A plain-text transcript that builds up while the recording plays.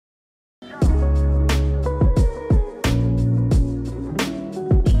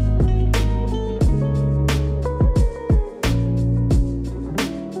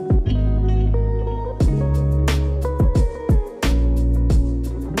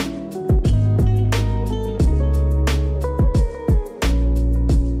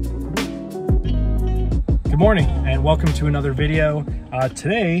morning and welcome to another video.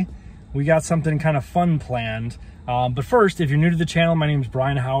 Today we got something kind of fun planned. But first, if you're new to the channel, my name is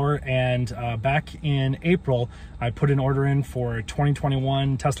Bryan Hauer, and back in April, I put an order in for a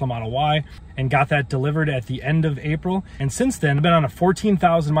 2021 Tesla Model Y and got that delivered at the end of April. And since then, I've been on a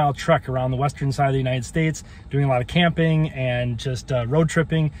 14,000 mile trek around the western side of the United States, doing a lot of camping and just road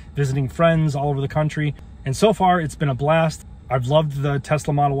tripping, visiting friends all over the country. And so far, it's been a blast. I've loved the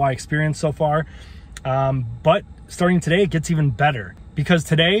Tesla Model Y experience so far. But starting today, it gets even better, because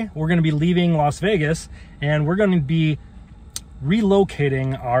today we're going to be leaving Las Vegas and we're going to be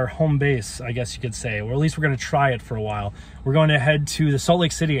relocating our home base, I guess you could say, or at least we're going to try it for a while. We're going to head to the Salt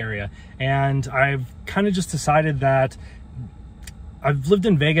Lake City area, and I've kind of just decided that I've lived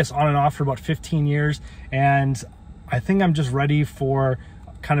in Vegas on and off for about 15 years, and I think I'm just ready for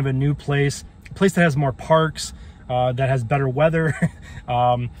kind of a new place, a place that has more parks, that has better weather.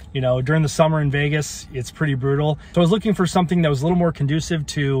 You know, during the summer in Vegas, it's pretty brutal. So I was looking for something that was a little more conducive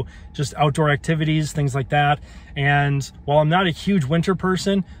to just outdoor activities, things like that. And while I'm not a huge winter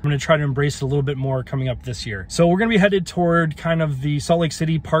person, I'm going to try to embrace it a little bit more coming up this year. So we're going to be headed toward kind of the Salt Lake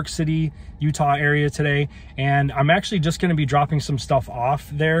City, Park City, Utah area today. And I'm actually just going to be dropping some stuff off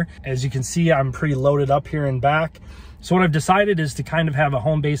there. As you can see, I'm pretty loaded up here and back. So what I've decided is to kind of have a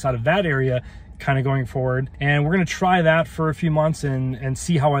home base out of that area kind of going forward, and we're going to try that for a few months and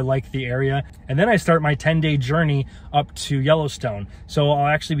see how I like the area. And then I start my 10-day journey up to Yellowstone. So I'll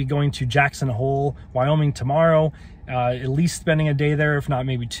actually be going to Jackson Hole, Wyoming tomorrow, at least spending a day there, if not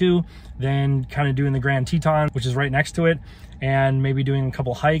maybe two, then kind of doing the Grand Teton, which is right next to it, and maybe doing a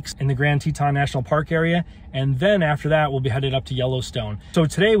couple hikes in the Grand Teton National Park area. And then after that, we'll be headed up to Yellowstone. So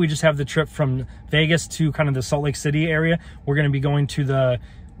today we just have the trip from Vegas to kind of the Salt Lake City area. We're going to be going to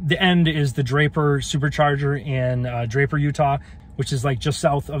the end is the Draper Supercharger in Draper, Utah, which is like just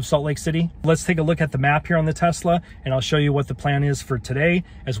south of Salt Lake City. Let's take a look at the map here on the Tesla, and I'll show you what the plan is for today,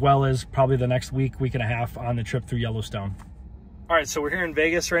 as well as probably the next week and a half on the trip through Yellowstone. All right, so we're here in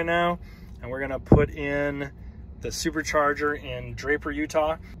Vegas right now, and we're gonna put in the Supercharger in Draper,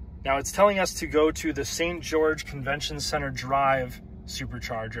 Utah. Now it's telling us to go to the St. George Convention Center Drive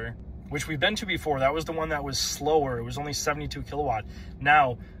Supercharger, which we've been to before. That was the one that was slower. It was only 72 kilowatt.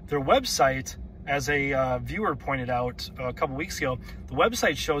 Now, their website, as a viewer pointed out a couple weeks ago, the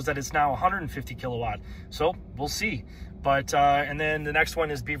website shows that it's now 150 kilowatt. So we'll see. But, and then the next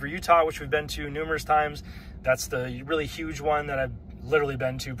one is Beaver, Utah, which we've been to numerous times. That's the really huge one that I've literally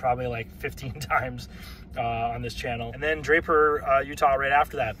been to probably like 15 times on this channel. And then Draper, Utah right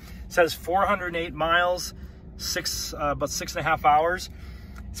after that. It says 408 miles, about 6.5 hours.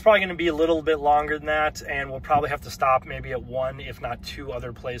 It's probably going to be a little bit longer than that, and we'll probably have to stop maybe at one, if not two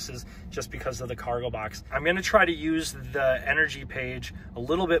other places, just because of the cargo box. I'm going to try to use the energy page a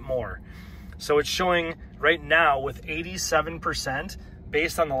little bit more. So it's showing right now with 87%,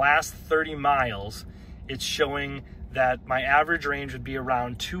 based on the last 30 miles, it's showing that my average range would be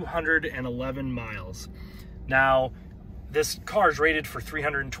around 211 miles. Now, this car is rated for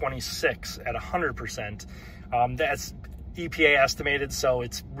 326 at 100%. That's EPA estimated, so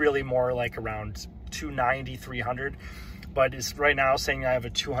it's really more like around 290, 300, but it's right now saying I have a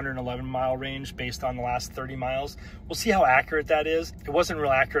 211 mile range based on the last 30 miles. We'll see how accurate that is. It wasn't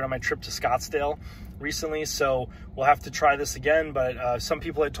real accurate on my trip to Scottsdale recently, so we'll have to try this again. But some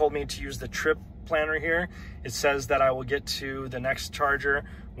people had told me to use the trip planner here. It says that I will get to the next charger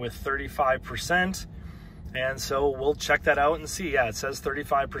with 35%, and so we'll check that out and see. Yeah, it says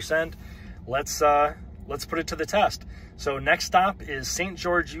 35%. Let's put it to the test. So next stop is St.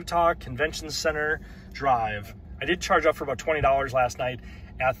 George, Utah Convention Center Drive. I did charge up for about $20 last night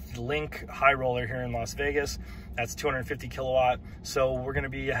at the Link High Roller here in Las Vegas. That's 250 kilowatt. So we're gonna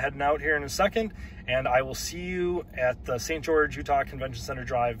be heading out here in a second, and I will see you at the St. George, Utah Convention Center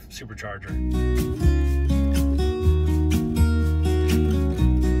Drive Supercharger.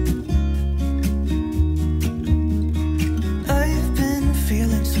 I've been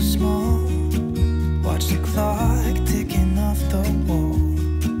feeling so small. Watch the clock ticking off the wall,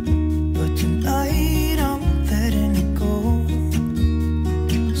 but tonight I'm letting it go.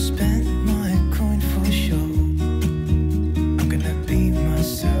 Spend my coin for sure. I'm gonna be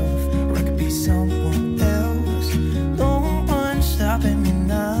myself, or I could be someone else. No one's stopping me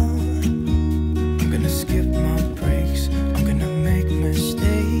now. I'm gonna skip my breaks, I'm gonna make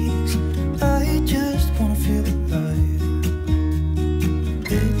mistakes. I just wanna feel alive.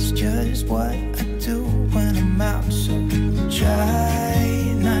 It's just what when I'm out, so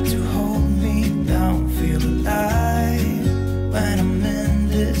try not to hold me down. Feel alive when I'm in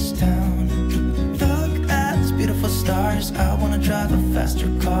this town. Look at these beautiful stars. I wanna drive a faster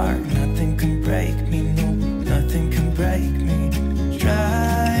car. Nothing can break me, no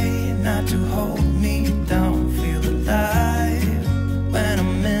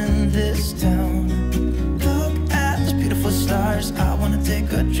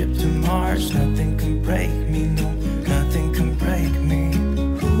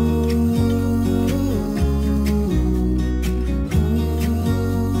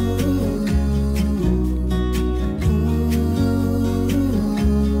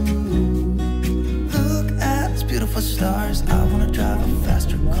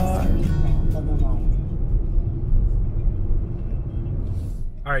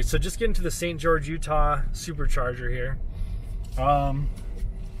All right, so just getting to the St. George, Utah supercharger here.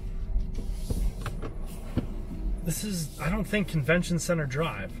 This is, I don't think, Convention Center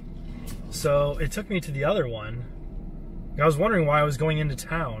Drive. So it took me to the other one. I was wondering why I was going into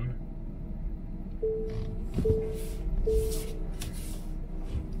town.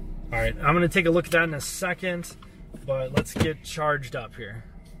 All right, I'm gonna take a look at that in a second, but let's get charged up here.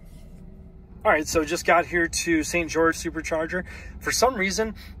 All right, so just got here to St. George Supercharger. For some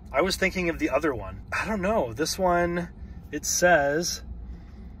reason, I was thinking of the other one. I don't know, this one, it says,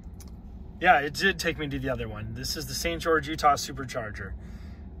 yeah, it did take me to the other one. This is the St. George, Utah Supercharger.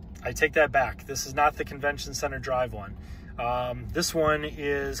 I take that back. This is not the Convention Center Drive one. This one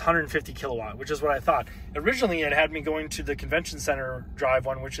is 150 kilowatt, which is what I thought. Originally, it had me going to the Convention Center Drive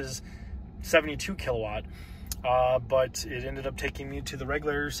one, which is 72 kilowatt. But it ended up taking me to the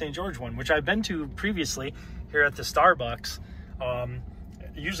regular St. George one, which I've been to previously here at the Starbucks.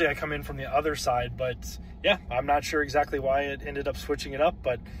 Usually I come in from the other side, but yeah, I'm not sure exactly why it ended up switching it up,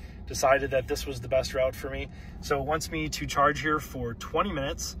 but decided that this was the best route for me. So it wants me to charge here for 20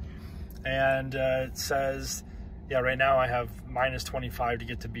 minutes. And it says, yeah, right now I have minus 25 to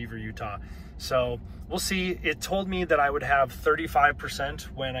get to Beaver, Utah. So we'll see. It told me that I would have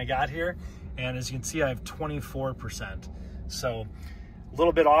 35% when I got here. And as you can see, I have 24%. So a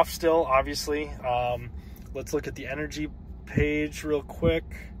little bit off still, obviously. Let's look at the energy page real quick.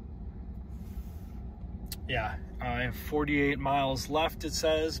 Yeah, I have 48 miles left, it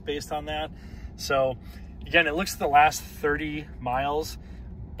says, based on that. So again, it looks at the last 30 miles,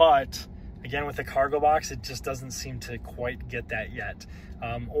 but again, with the cargo box, it just doesn't seem to quite get that yet.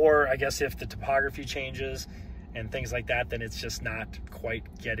 Or I guess if the topography changes and things like that, then it's just not quite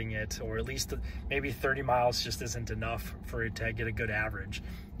getting it, or at least maybe 30 miles just isn't enough for it to get a good average.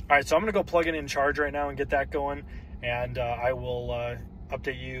 All right, so I'm gonna go plug it in charge right now and get that going, and I will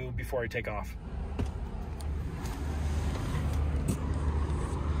update you before I take off.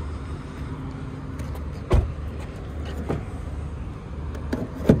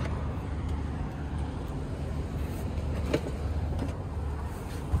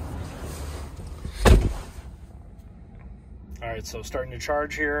 All right, so starting to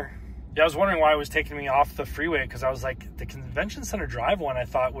charge here. Yeah, I was wondering why it was taking me off the freeway, because I was like, the Convention Center Drive one I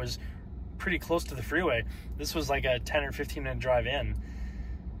thought was pretty close to the freeway. This was like a 10 or 15 minute drive in.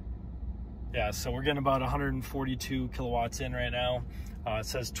 Yeah, so we're getting about 142 kilowatts in right now. It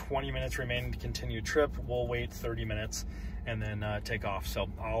says 20 minutes remaining to continue trip. We'll wait 30 minutes and then take off. So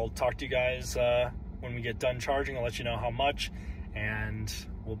I'll talk to you guys when we get done charging. I'll let you know how much, and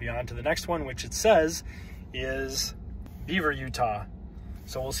we'll be on to the next one, which it says is Beaver, Utah.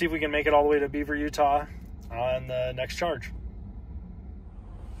 So we'll see if we can make it all the way to Beaver, Utah on the next charge.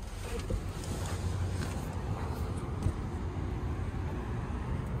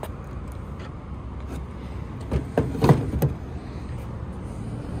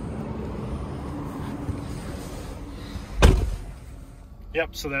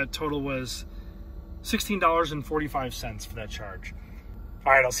 Yep, so that total was $16.45 for that charge.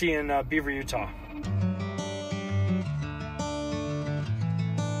 All right, I'll see you in Beaver, Utah.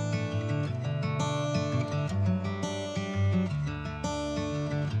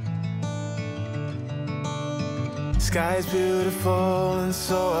 Sky's beautiful and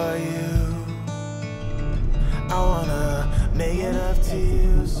so are you. I wanna make it up to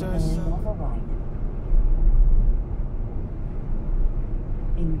you.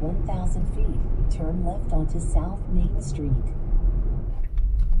 In 1,000 feet, turn left onto South Main Street.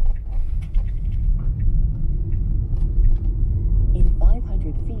 In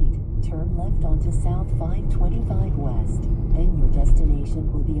 500 feet, turn left onto South 525 West. Then your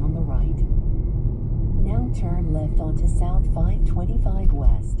destination will be on the right. Now turn left onto South 525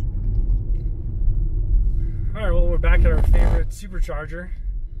 West. All right, well, we're back at our favorite supercharger.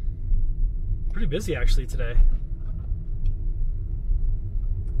 Pretty busy actually today.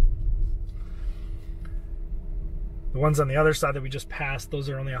 The ones on the other side that we just passed, those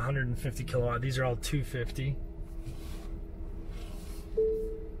are only 150 kilowatt. These are all 250.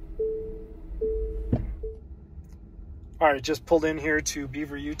 All right, just pulled in here to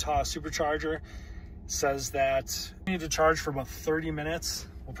Beaver, Utah Supercharger. It says that we need to charge for about 30 minutes.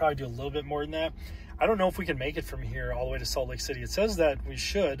 We'll probably do a little bit more than that. I don't know if we can make it from here all the way to Salt Lake City. It says that we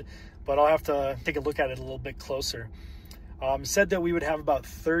should, but I'll have to take a look at it a little bit closer. Said that we would have about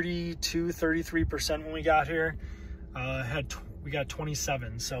 32, 33% when we got here. We got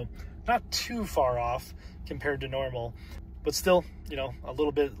 27, so not too far off compared to normal, but still, you know, a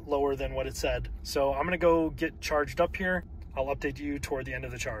little bit lower than what it said. So I'm gonna go get charged up here. I'll update you toward the end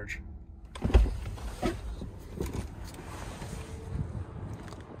of the charge.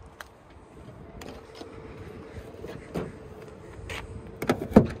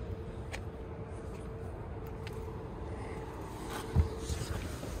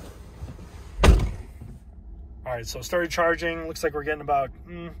 All right, so started charging. Looks like we're getting about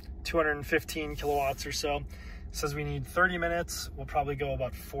 215 kilowatts or so. It says we need 30 minutes. We'll probably go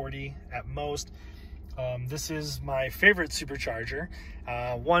about 40 at most. This is my favorite supercharger.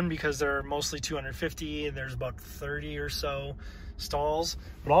 One, because they're mostly 250 and there's about 30 or so stalls,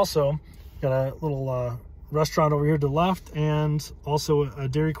 but also got a little restaurant over here to the left and also a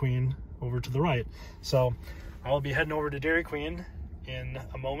Dairy Queen over to the right. So I'll be heading over to Dairy Queen in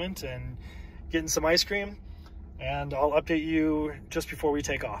a moment and getting some ice cream, and I'll update you just before we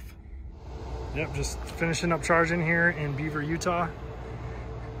take off. Yep, just finishing up charging here in Beaver, Utah.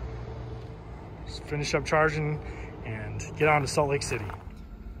 Just finish up charging and get on to Salt Lake City.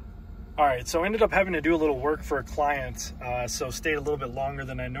 All right, so I ended up having to do a little work for a client, so stayed a little bit longer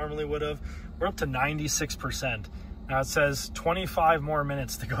than I normally would have. We're up to 96%. Now it says 25 more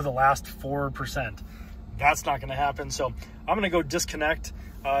minutes to go the last 4%. That's not gonna happen, so I'm gonna go disconnect.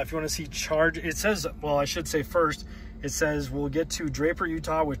 If you wanna see charge, it says, well, I should say first, it says we'll get to Draper,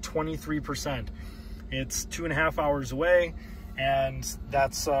 Utah with 23%. It's 2.5 hours away, and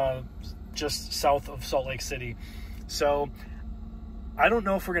that's just south of Salt Lake City. So I don't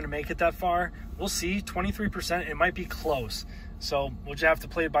know if we're gonna make it that far. We'll see. 23%, it might be close. So we'll just have to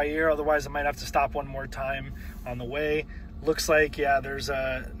play it by ear. Otherwise, I might have to stop one more time on the way. Looks like, yeah, there's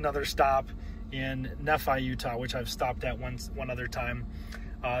another stop in Nephi, Utah, which I've stopped at one other time.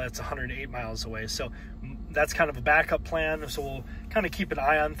 That's 108 miles away. So that's kind of a backup plan. So we'll kind of keep an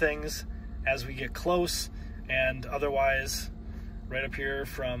eye on things as we get close. And otherwise, right up here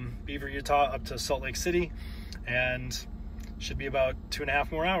from Beaver, Utah up to Salt Lake City, and should be about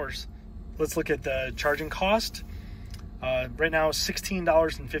 2.5 more hours. Let's look at the charging cost. Right now,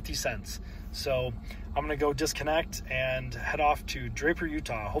 $16.50. So I'm gonna go disconnect and head off to Draper,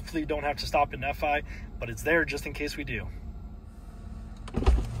 Utah. Hopefully you don't have to stop in Nephi, but it's there just in case we do.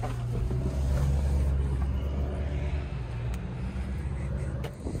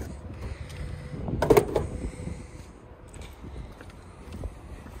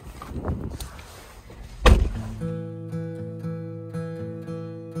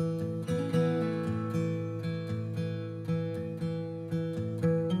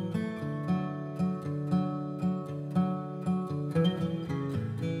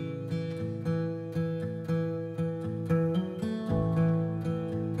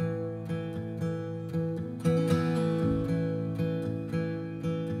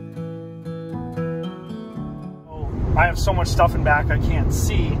 I have so much stuff in back I can't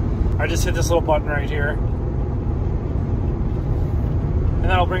see. I just hit this little button right here, and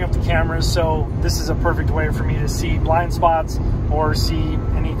that'll bring up the cameras. So this is a perfect way for me to see blind spots or see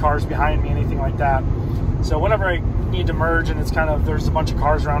any cars behind me, anything like that. So whenever I need to merge and it's kind of, there's a bunch of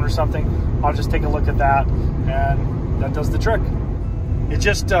cars around or something, I'll just take a look at that, and that does the trick. It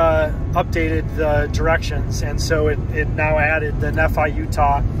just updated the directions, and so it now added the Nephi,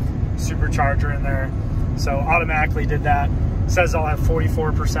 Utah supercharger in there. So automatically did that. It says I'll have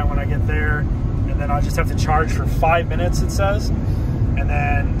 44% when I get there, and then I'll just have to charge for 5 minutes, it says, and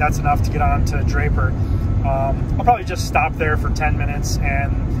then that's enough to get on to Draper. I'll probably just stop there for 10 minutes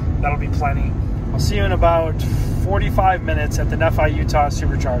and that'll be plenty. I'll see you in about 45 minutes at the Nephi, Utah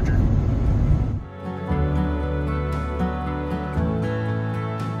supercharger.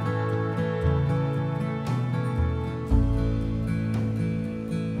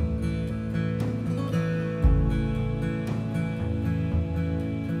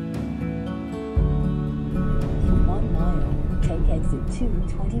 Exit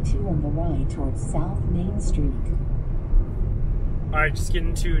 222 on the right towards South Main Street. All right, just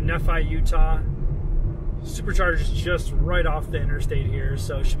getting to Nephi, Utah. Supercharger is just right off the interstate here,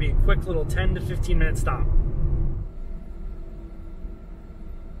 so it should be a quick little 10 to 15 minute stop.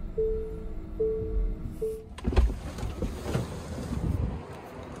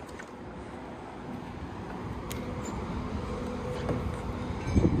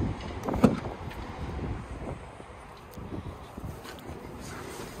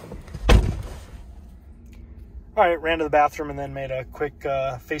 All right, ran to the bathroom and then made a quick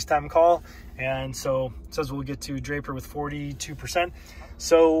FaceTime call. And so it says we'll get to Draper with 42%.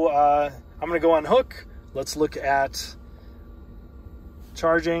 So I'm gonna go on hook. Let's look at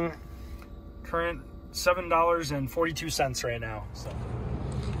charging. Current $7.42 right now. So.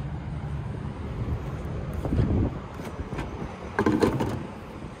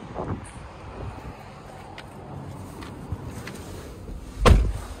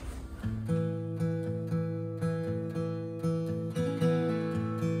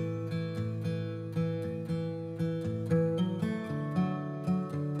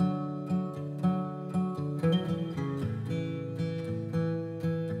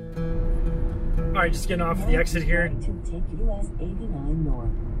 All right, just getting off the exit here To take US 89 north.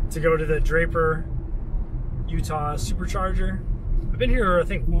 to go to the Draper, Utah supercharger. I've been here, I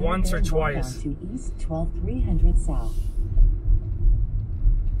think, once or twice. To east 12300 south.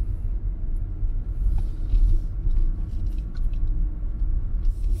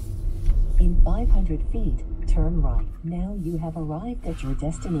 In 500 feet, turn right. Now you have arrived at your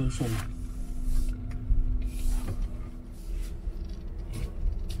destination.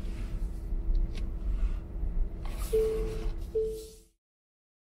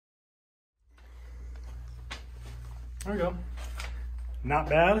 There we go. Not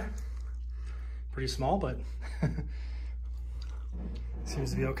bad. Pretty small, but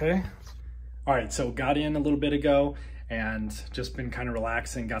seems to be okay. All right, so got in a little bit ago and just been kind of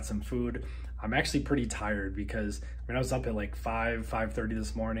relaxing, got some food. I'm actually pretty tired because I was up at like 5:30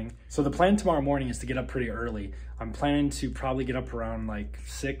 this morning. So the plan tomorrow morning is to get up pretty early. I'm planning to probably get up around like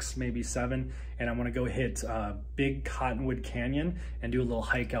 6, maybe 7, and I want to go hit Big Cottonwood Canyon and do a little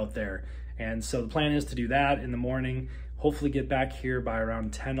hike out there. And so the plan is to do that in the morning, hopefully get back here by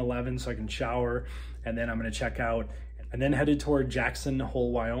around 10, 11 so I can shower, and then I'm gonna check out and then headed toward Jackson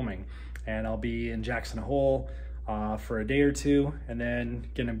Hole, Wyoming. And I'll be in Jackson Hole for a day or two, and then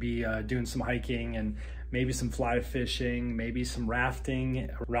gonna be doing some hiking and maybe some fly fishing, maybe some rafting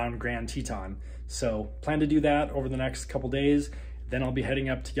around Grand Teton. So plan to do that over the next couple days. Then I'll be heading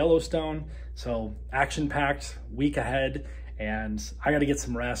up to Yellowstone. So action-packed week ahead, and I gotta get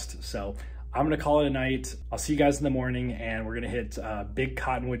some rest. So I'm gonna call it a night. I'll see you guys in the morning, and we're gonna hit Big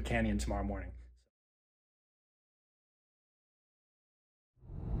Cottonwood Canyon tomorrow morning.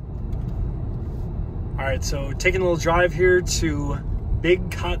 All right, so taking a little drive here to Big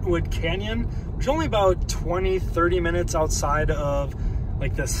Cottonwood Canyon, which is only about 20-30 minutes outside of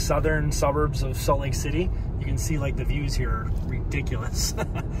like the southern suburbs of Salt Lake City. You can see like the views here are ridiculous.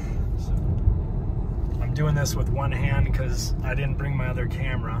 So, I'm doing this with one hand because I didn't bring my other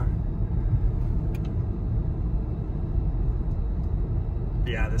camera.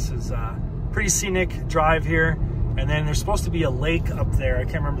 Yeah, this is a pretty scenic drive here. And then there's supposed to be a lake up there. I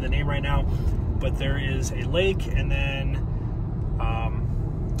can't remember the name right now, but there is a lake, and then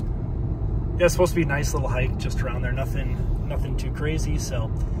yeah, it's supposed to be a nice little hike just around there. Nothing too crazy,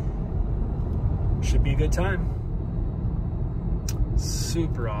 so should be a good time.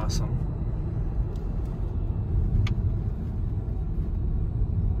 Super awesome.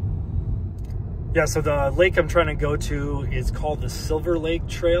 Yeah, so the lake I'm trying to go to is called the Silver Lake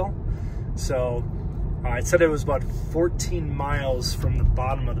Trail. So it said it was about 14 miles from the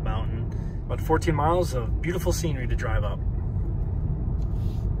bottom of the mountain. About 14 miles of beautiful scenery to drive up.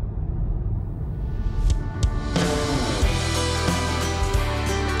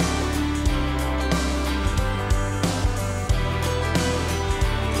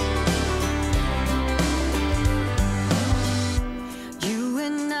 You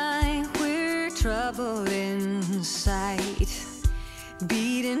and I, we're trouble in sight.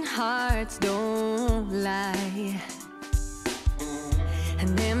 Beating hearts don't lie.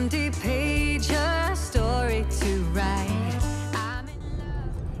 An empty page, a story to write. I'm in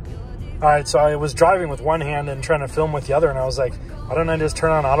love. All right, so I was driving with one hand and trying to film with the other, and I was like, why don't I just turn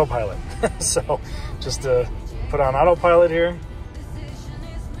on autopilot? So just to put on autopilot here.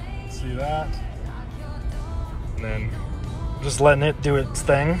 See that? And then just letting it do its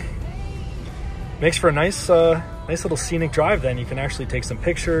thing. Makes for a nice little scenic drive. Then you can actually take some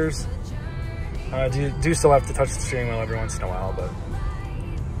pictures. Do still have to touch the steering wheel every once in a while, but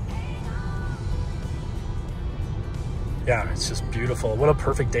yeah, it's just beautiful. What a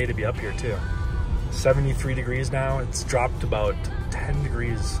perfect day to be up here too. 73 degrees now. It's dropped about 10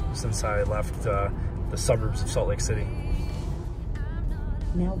 degrees since I left the suburbs of Salt Lake City.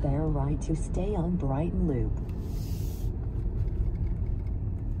 Now bear right to stay on Brighton Loop.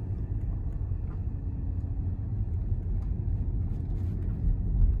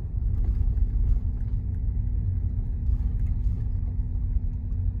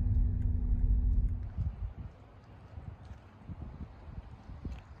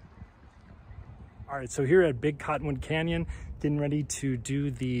 All right, so here at Big Cottonwood Canyon, getting ready to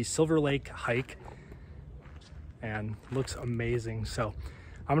do the Silver Lake hike, and looks amazing. So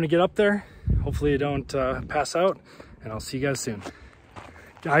I'm gonna get up there. Hopefully I don't pass out, and I'll see you guys soon.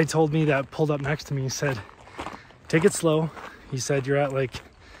 Guy told me that pulled up next to me, he said, take it slow. He said you're at like,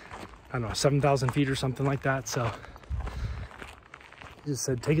 I don't know, 7,000 feet or something like that. So he just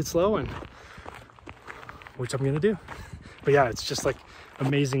said, take it slow, and which I'm gonna do. But yeah, it's just like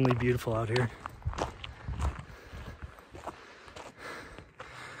amazingly beautiful out here.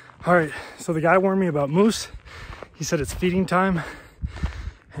 All right, so the guy warned me about moose. He said it's feeding time,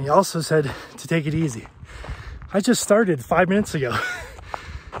 And he also said to take it easy. I just started 5 minutes ago.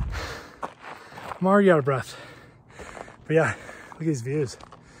 I'm already out of breath. But yeah, look at these views.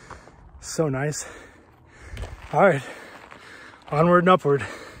 So nice. All right, onward and upward.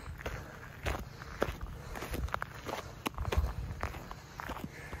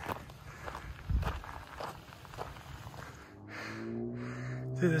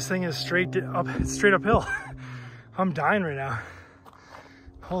 Dude, this thing is straight up, it's straight uphill. I'm dying right now.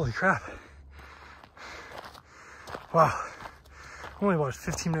 Holy crap. Wow, I'm only about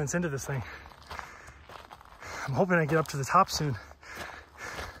 15 minutes into this thing. I'm hoping I get up to the top soon.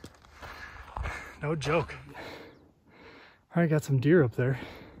 No joke. All right, got some deer up there.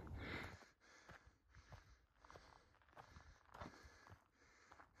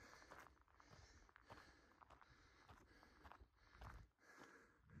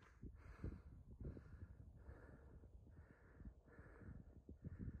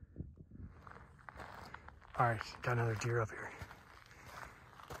 All right, got another deer up here.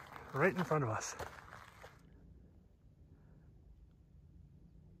 Right in front of us.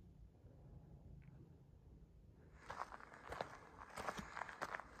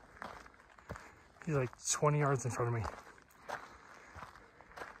 He's like 20 yards in front of me.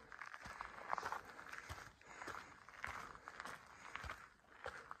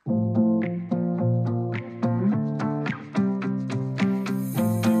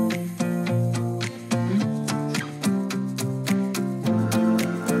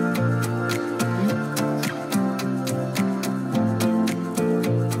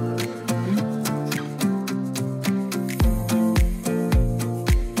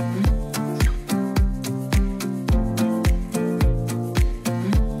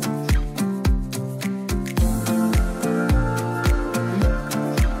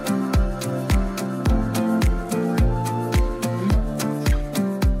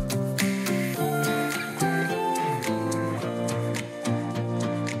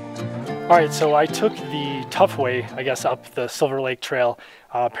 All right, so I took the tough way, I guess, up the Silver Lake Trail.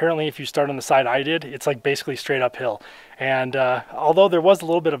 Apparently, if you start on the side I did, it's like basically straight uphill. And although there was a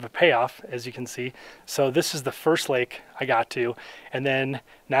little bit of a payoff, as you can see, so this is the first lake I got to. And then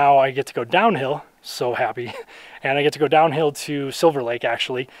now I get to go downhill, so happy. And I get to go downhill to Silver Lake,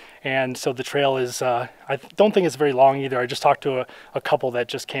 actually. And so the trail is, I don't think it's very long either. I just talked to a couple that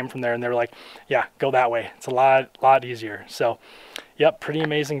just came from there, and they were like, yeah, go that way. It's a lot easier. So, yep, pretty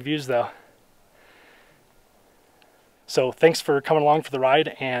amazing views, though. So thanks for coming along for the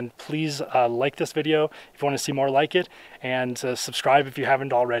ride, and please like this video if you want to see more like it, and subscribe if you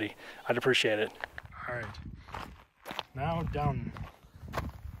haven't already. I'd appreciate it. All right, now down.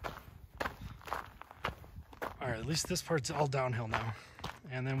 All right, at least this part's all downhill now.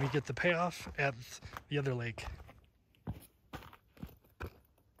 And then we get the payoff at the other lake.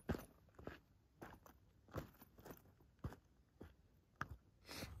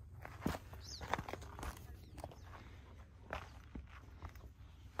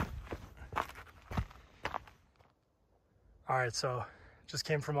 All right, so just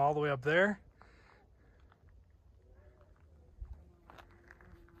came from all the way up there.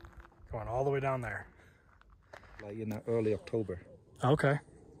 Going all the way down there. Like in early October. Okay.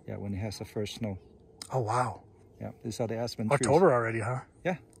 Yeah, when it has the first snow. Oh, wow. Yeah, these are the aspen trees. October already, huh?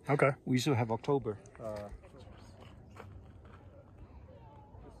 Yeah. Okay. We usually have October. This is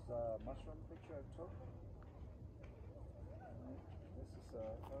a mushroom picture I took. This is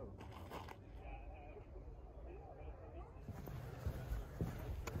oh.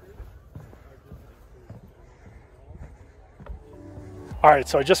 All right,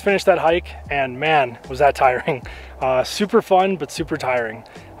 so I just finished that hike, and man, was that tiring. Super fun, but super tiring.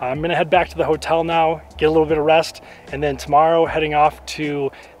 I'm gonna head back to the hotel now, get a little bit of rest, and then tomorrow heading off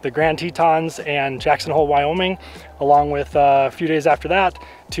to the Grand Tetons and Jackson Hole, Wyoming, along with a few days after that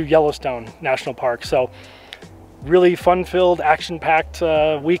to Yellowstone National Park. So really fun-filled, action-packed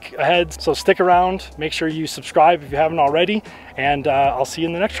week ahead. So stick around, make sure you subscribe if you haven't already, and I'll see you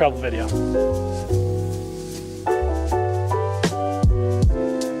in the next travel video.